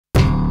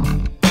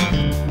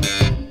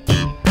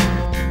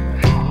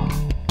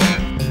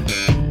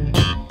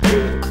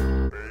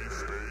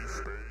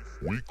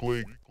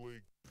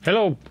Weekly.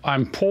 Hello,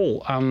 I'm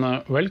Paul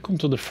and welcome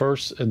to the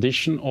first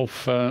edition of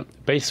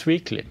Bass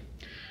Weekly.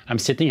 I'm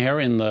sitting here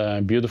in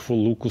the beautiful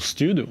local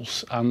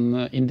studios,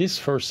 and in this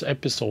first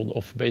episode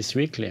of Bass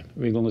Weekly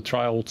we're going to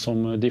try out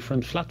some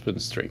different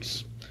flatwind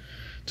strings.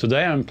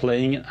 Today I'm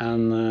playing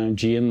an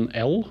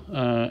G&L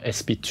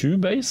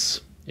SB2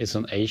 bass. It's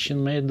an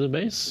Asian-made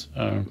bass,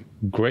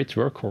 great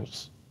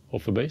workhorse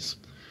of a bass,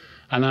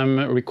 and I'm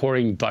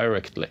recording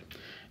directly.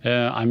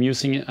 I'm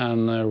using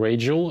a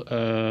Radial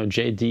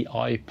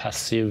JDI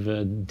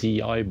passive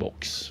DI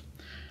box.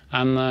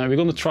 And we're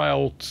going to try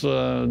out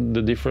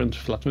the different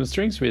flatwind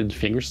strings with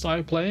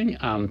fingerstyle playing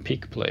and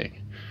pick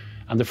playing.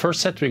 And the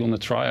first set we're going to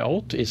try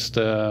out is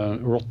the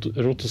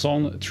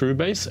Rotosound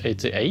TruBass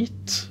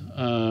 88.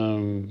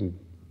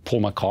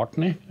 Paul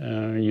McCartney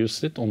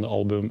used it on the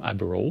album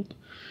Abbey Road.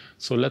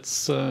 So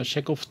let's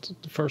check off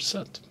the first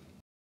set.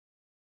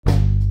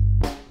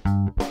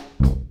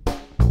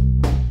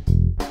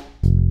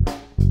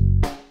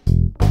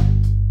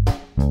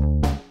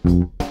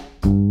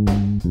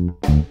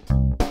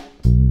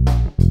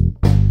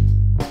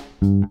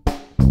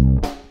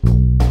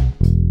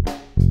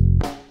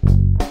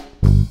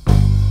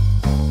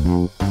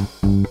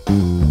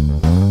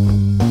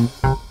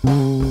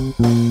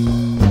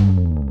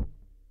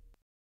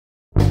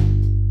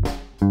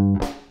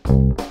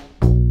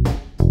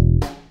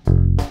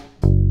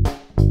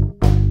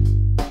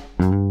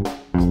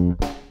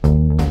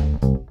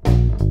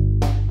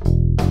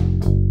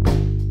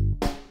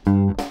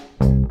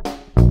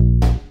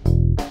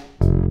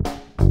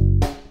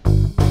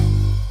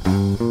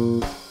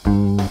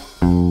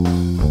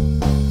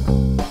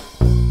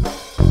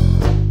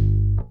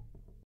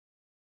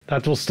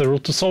 That was the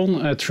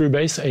Rotosound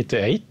TruBass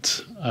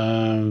 88.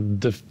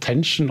 The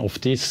tension of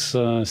these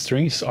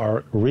strings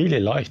are really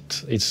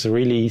light. It's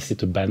really easy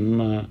to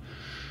bend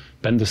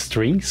the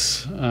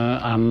strings,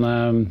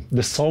 and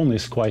the sound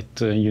is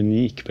quite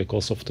unique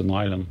because of the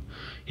nylon.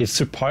 It's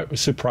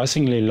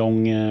surprisingly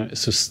long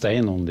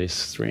sustain on these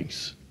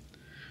strings.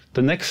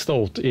 The next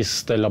out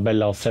is the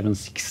Labella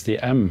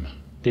 760M.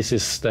 This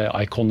is the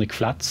iconic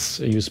flats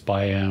used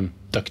by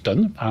Duck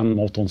Dunn and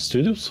Motown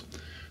Studios.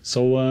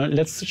 So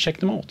let's check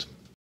them out.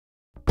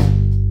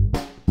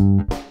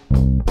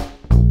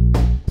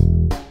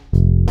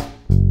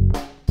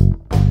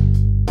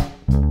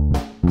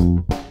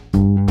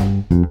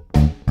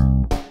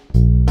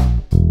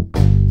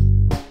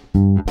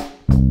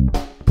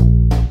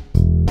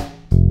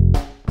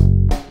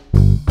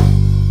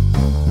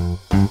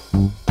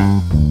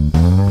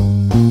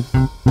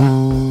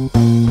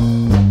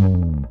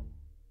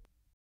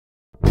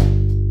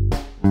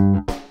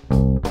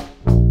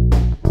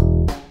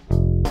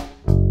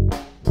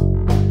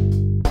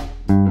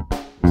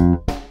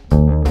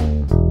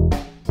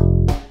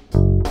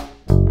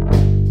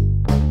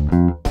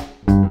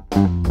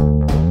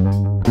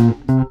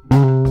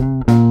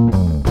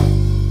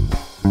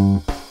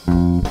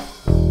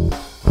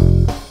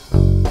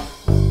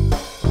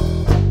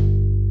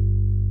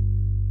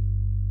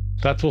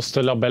 That was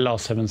the Labella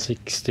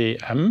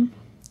 760M.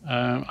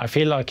 I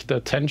feel like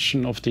the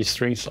tension of these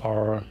strings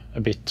are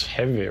a bit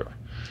heavier,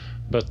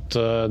 but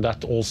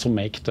that also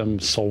makes them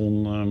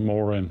sound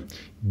more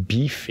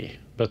beefy,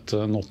 but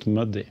not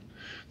muddy.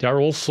 They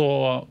are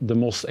also the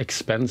most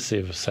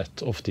expensive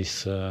set of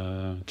these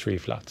three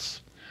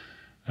flats.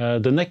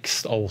 The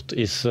next out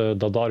is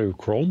Dadaru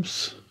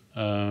Chromes.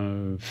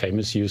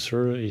 Famous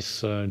user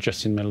is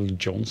Justin Mel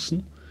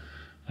Johnson.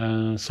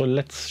 So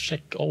let's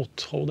check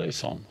out how they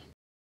sound.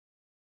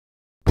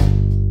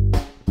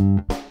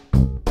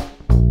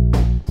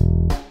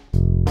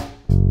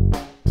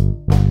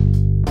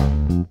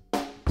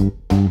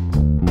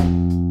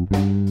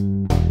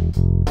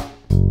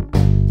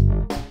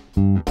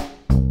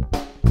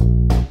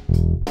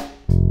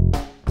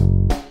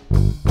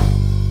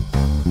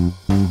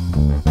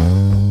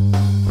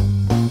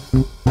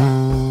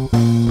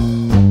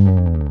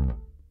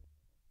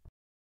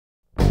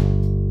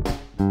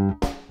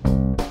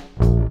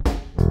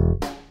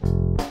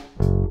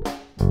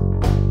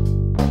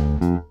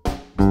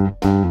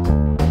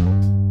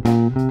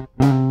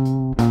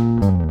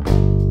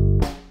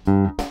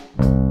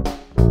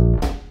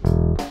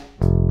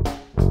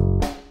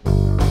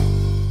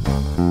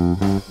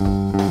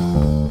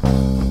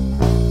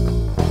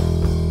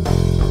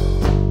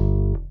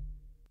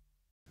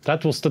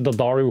 That was the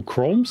Dadaru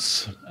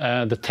Chromes.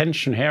 The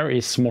tension here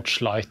is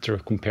much lighter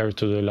compared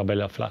to the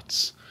Labella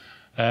flats.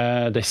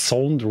 They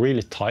sound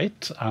really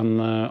tight and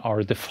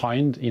are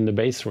defined in the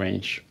bass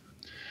range.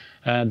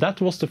 That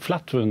was the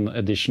flatwind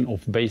edition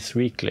of Bass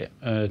Weekly.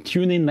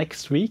 Tune in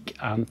next week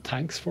and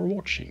thanks for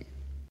watching.